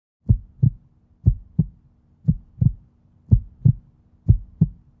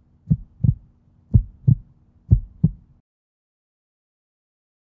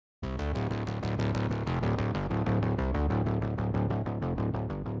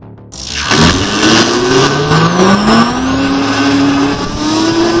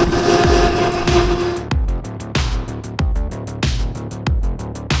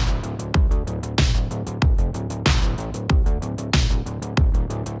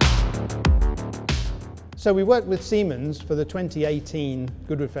So we worked with Siemens for the 2018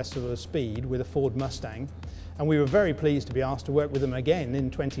 Goodwood Festival of Speed with a Ford Mustang, and we were very pleased to be asked to work with them again in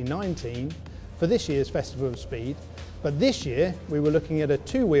 2019 for this year's Festival of Speed. But this year we were looking at a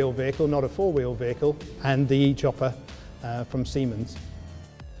two-wheel vehicle, not a four-wheel vehicle, and the eChopper from Siemens.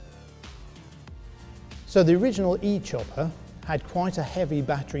 So the original eChopper had quite a heavy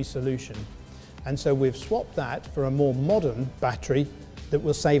battery solution, and so we've swapped that for a more modern battery that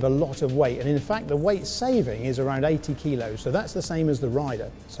will save a lot of weight, and in fact the weight saving is around 80 kilos, so that's the same as the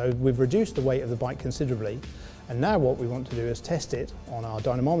Rider. So we've reduced the weight of the bike considerably, and now what we want to do is test it on our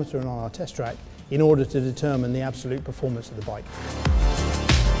dynamometer and on our test track in order to determine the absolute performance of the bike.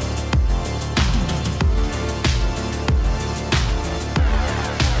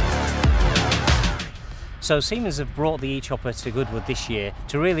 So Siemens have brought the eChopper to Goodwood this year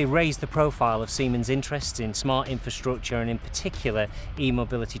to really raise the profile of Siemens' interests in smart infrastructure and in particular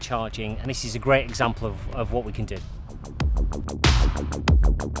e-mobility charging, and this is a great example of what we can do.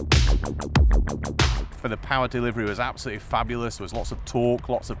 For the power delivery, it was absolutely fabulous. There was lots of torque,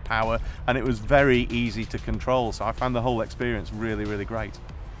 lots of power, and it was very easy to control, so I found the whole experience really, really great.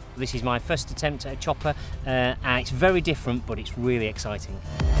 This is my first attempt at a chopper, and it's very different, but it's really exciting.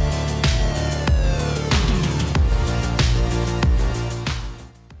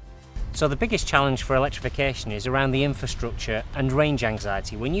 So the biggest challenge for electrification is around the infrastructure and range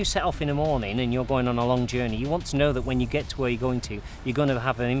anxiety. When you set off in the morning and you're going on a long journey, you want to know that when you get to where you're going to, you're going to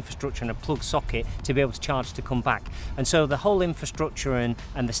have an infrastructure and a plug socket to be able to charge to come back. And so the whole infrastructure and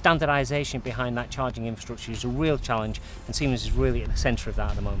the standardisation behind that charging infrastructure is a real challenge, and Siemens is really at the centre of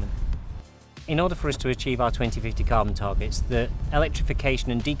that at the moment. In order for us to achieve our 2050 carbon targets, the electrification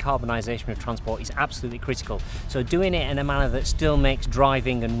and decarbonisation of transport is absolutely critical. So doing it in a manner that still makes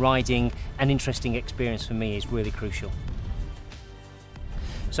driving and riding an interesting experience for me is really crucial.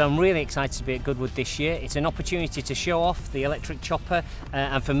 So I'm really excited to be at Goodwood this year. It's an opportunity to show off the electric chopper,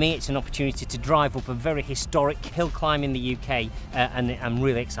 and for me it's an opportunity to drive up a very historic hill climb in the UK, and I'm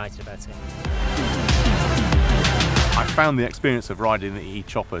really excited about it. I found the experience of riding the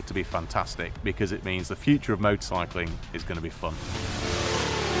eChopper to be fantastic because it means the future of motorcycling is going to be fun.